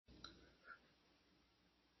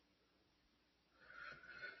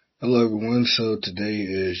Hello everyone. So today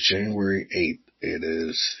is January 8th. It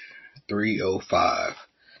is 3:05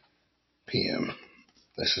 p.m.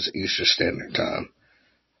 This is Eastern Standard Time.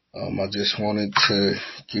 I just wanted to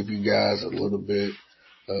give you guys a little bit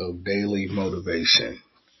of daily motivation.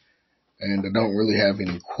 And I don't really have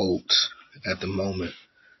any quotes at the moment,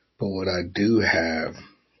 but what I do have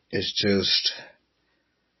is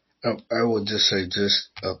I would just say just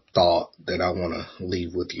a thought that I want to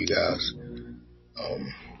leave with you guys.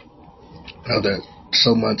 Um, Know that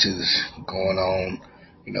so much is going on,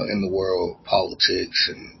 in the world, politics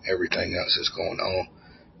and everything else is going on.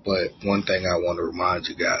 But one thing I want to remind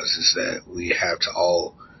you guys is that we have to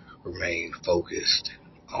all remain focused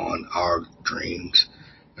on our dreams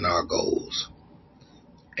and our goals.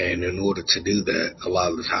 And in order to do that, a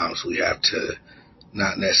lot of the times we have to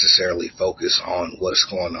not necessarily focus on what's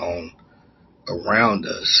going on around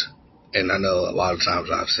us. And I know a lot of times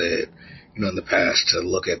I've said, in the past to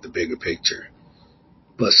look at the bigger picture.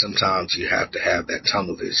 But sometimes you have to have that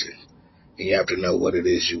tunnel vision. And you have to know what it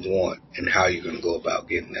is you want and how you're going to go about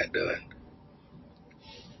getting that done.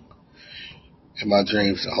 And my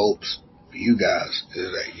dreams and hopes for you guys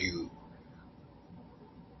is that you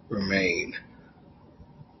remain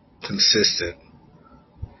consistent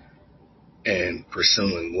in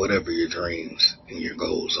pursuing whatever your dreams and your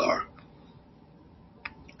goals are.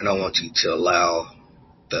 And I want you to allow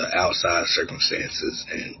the outside circumstances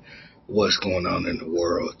and what's going on in the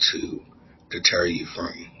world to deter you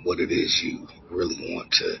from what it is you really want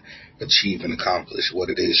to achieve and accomplish, what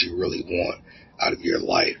it is you really want out of your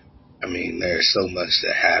life. I mean, there's so much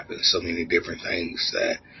that happens, so many different things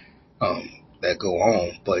that go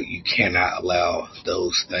on, but you cannot allow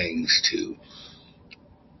those things to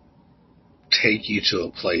take you to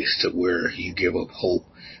a place to where you give up hope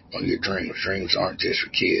on your dreams. Dreams aren't just for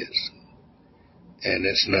kids. And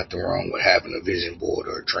there's nothing wrong with having a vision board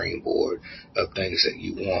or a dream board of things that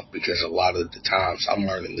you want, because a lot of the times, I'm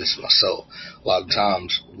learning this myself, a lot of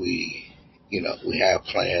times we have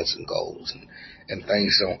plans and goals and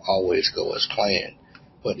things don't always go as planned.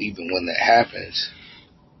 But even when that happens,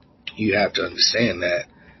 you have to understand that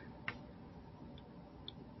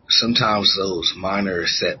sometimes those minor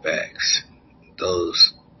setbacks,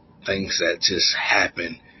 those things that just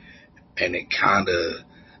happen, and it kind of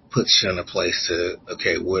puts you in a place to,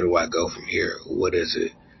 okay, where do I go from here? What is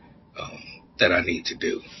it that I need to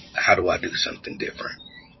do? How do I do something different?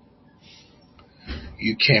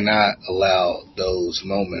 You cannot allow those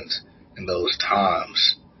moments and those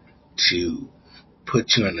times to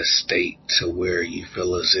put you in a state to where you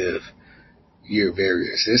feel as if your very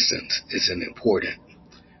existence isn't important,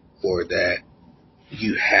 or that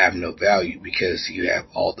you have no value, because you have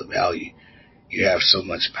all the value. You have so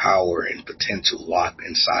much power and potential locked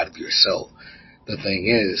inside of yourself. The thing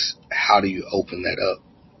is, how do you open that up?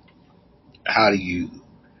 How do you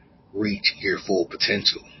reach your full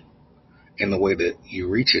potential? And the way that you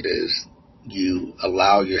reach it is you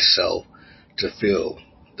allow yourself to feel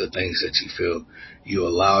the things that you feel. You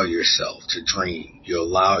allow yourself to dream. You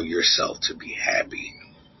allow yourself to be happy.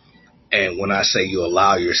 And when I say you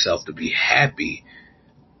allow yourself to be happy,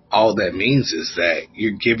 all that means is that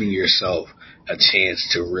you're giving yourself a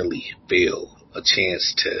chance to really feel, a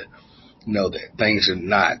chance to know that things are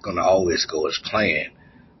not going to always go as planned.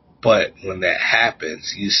 But when that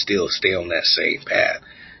happens, you still stay on that same path.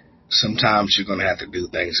 Sometimes you're going to have to do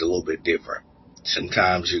things a little bit different.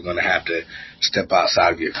 Sometimes you're going to have to step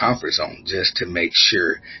outside of your comfort zone just to make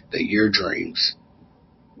sure that your dreams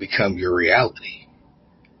become your reality.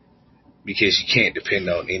 Because you can't depend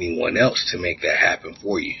on anyone else to make that happen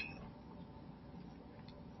for you.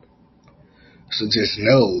 So just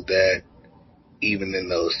know that even in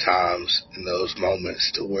those times, in those moments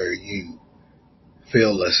to where you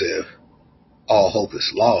feel as if all hope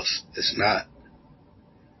is lost, it's not.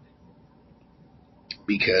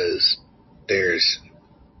 Because there's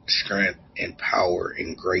strength and power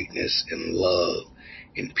and greatness and love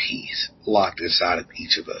and peace locked inside of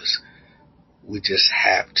each of us. We just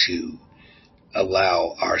have to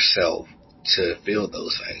allow ourselves to feel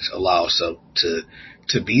those things, allow ourselves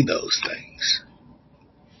to be those things.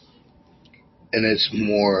 And it's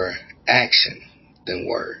more action than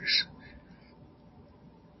words.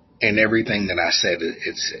 And everything that I said,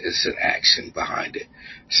 it's an action behind it.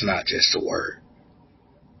 It's not just a word.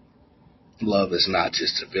 Love is not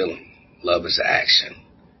just a feeling. Love is action.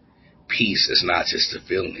 Peace is not just a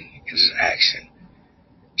feeling. It's action.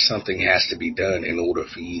 Something has to be done in order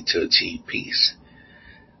for you to achieve peace.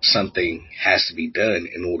 Something has to be done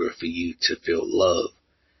in order for you to feel love.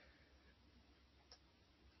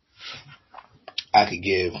 I could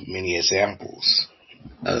give many examples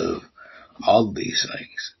of all of these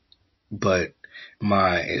things. But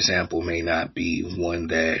my example may not be one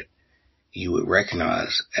that you would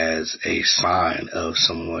recognize as a sign of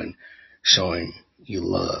someone showing you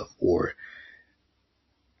love or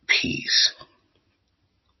peace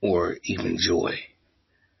or even joy.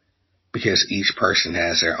 Because each person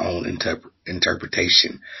has their own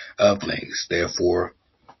interpretation of things. Therefore,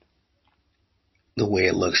 the way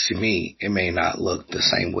it looks to me, it may not look the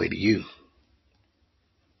same way to you.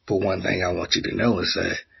 But one thing I want you to know is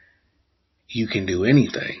that you can do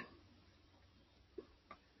anything.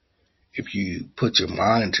 If you put your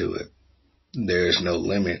mind to it, there is no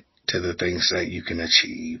limit to the things that you can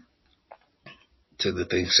achieve, to the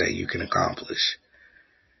things that you can accomplish,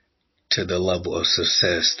 to the level of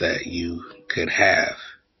success that you could have.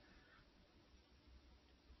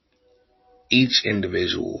 Each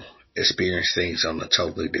individual experiences things on a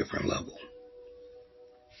totally different level.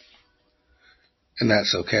 And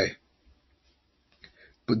that's okay.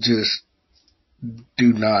 But just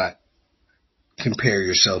do not compare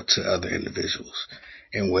yourself to other individuals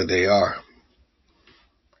and where they are.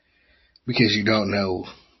 Because you don't know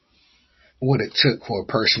what it took for a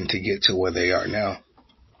person to get to where they are now.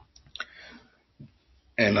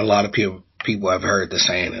 And a lot of people have heard the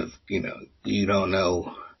saying of, you don't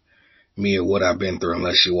know me or what I've been through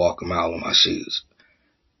unless you walk a mile in my shoes.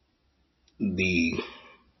 The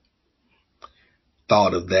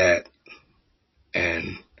thought of that,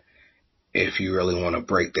 and if you really want to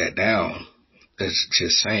break that down, it's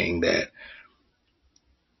just saying that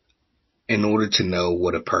in order to know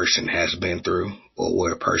what a person has been through or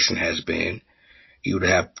where a person has been, you would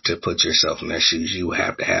have to put yourself in their shoes. You would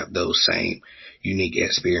have to have those same unique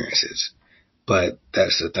experiences. But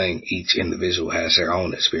that's the thing. Each individual has their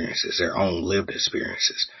own experiences, their own lived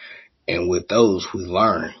experiences. And with those, we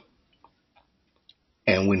learn.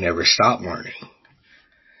 And we never stop learning.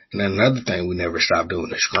 And another thing we never stop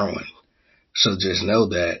doing is growing. So just know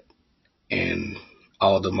that in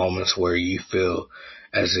all the moments where you feel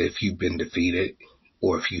as if you've been defeated,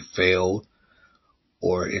 or if you failed,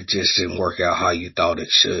 or it just didn't work out how you thought it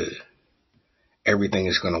should, everything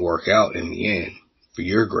is going to work out in the end for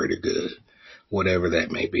your greater good, whatever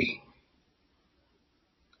that may be.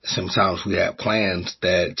 Sometimes we have plans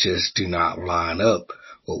that just do not line up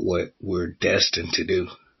with what we're destined to do.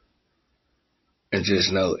 And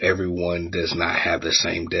just know everyone does not have the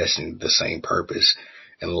same destiny, the same purpose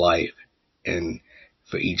in life. And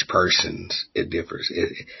for each person, it differs.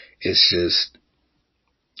 It's just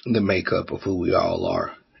the makeup of who we all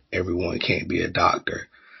are. Everyone can't be a doctor,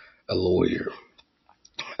 a lawyer,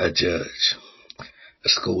 a judge, a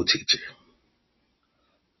school teacher.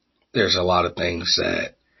 There's a lot of things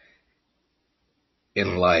that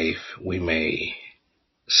in life we may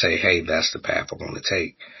say, hey, that's the path I want to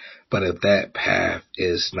take. But if that path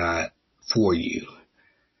is not for you,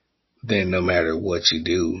 then no matter what you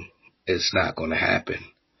do, it's not going to happen.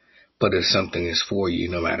 But if something is for you,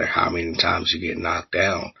 no matter how many times you get knocked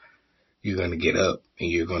down, you're going to get up and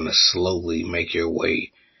you're going to slowly make your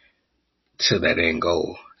way to that end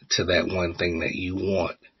goal, to that one thing that you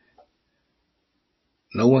want.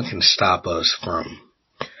 No one can stop us from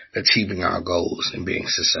achieving our goals and being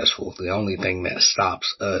successful. The only thing that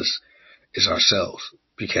stops us is ourselves,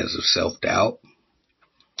 because of self-doubt,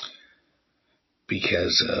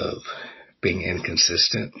 because of being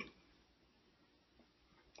inconsistent,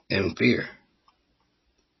 and fear.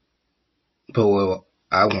 But what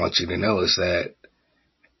I want you to know is that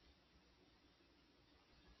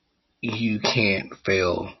you can't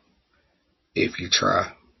fail if you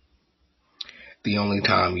try. The only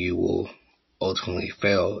time you will ultimately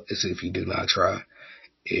fail is if you do not try.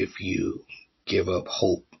 If you give up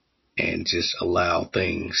hope and just allow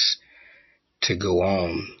things to go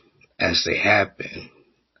on as they happen.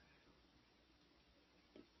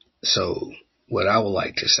 So what I would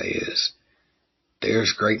like to say is,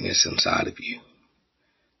 there's greatness inside of you.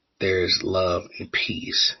 There's love and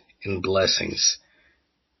peace and blessings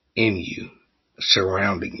in you,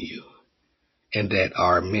 surrounding you, and that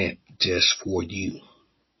are meant just for you.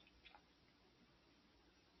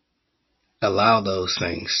 Allow those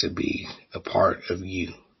things to be a part of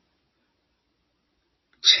you.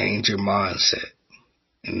 Change your mindset,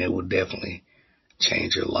 and it will definitely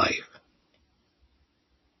change your life.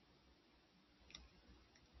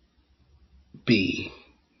 Be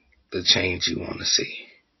the change you want to see.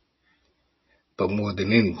 But more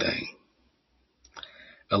than anything,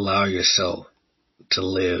 allow yourself to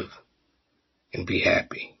live and be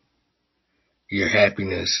happy. Your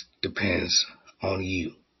happiness depends on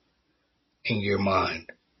you and your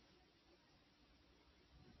mind.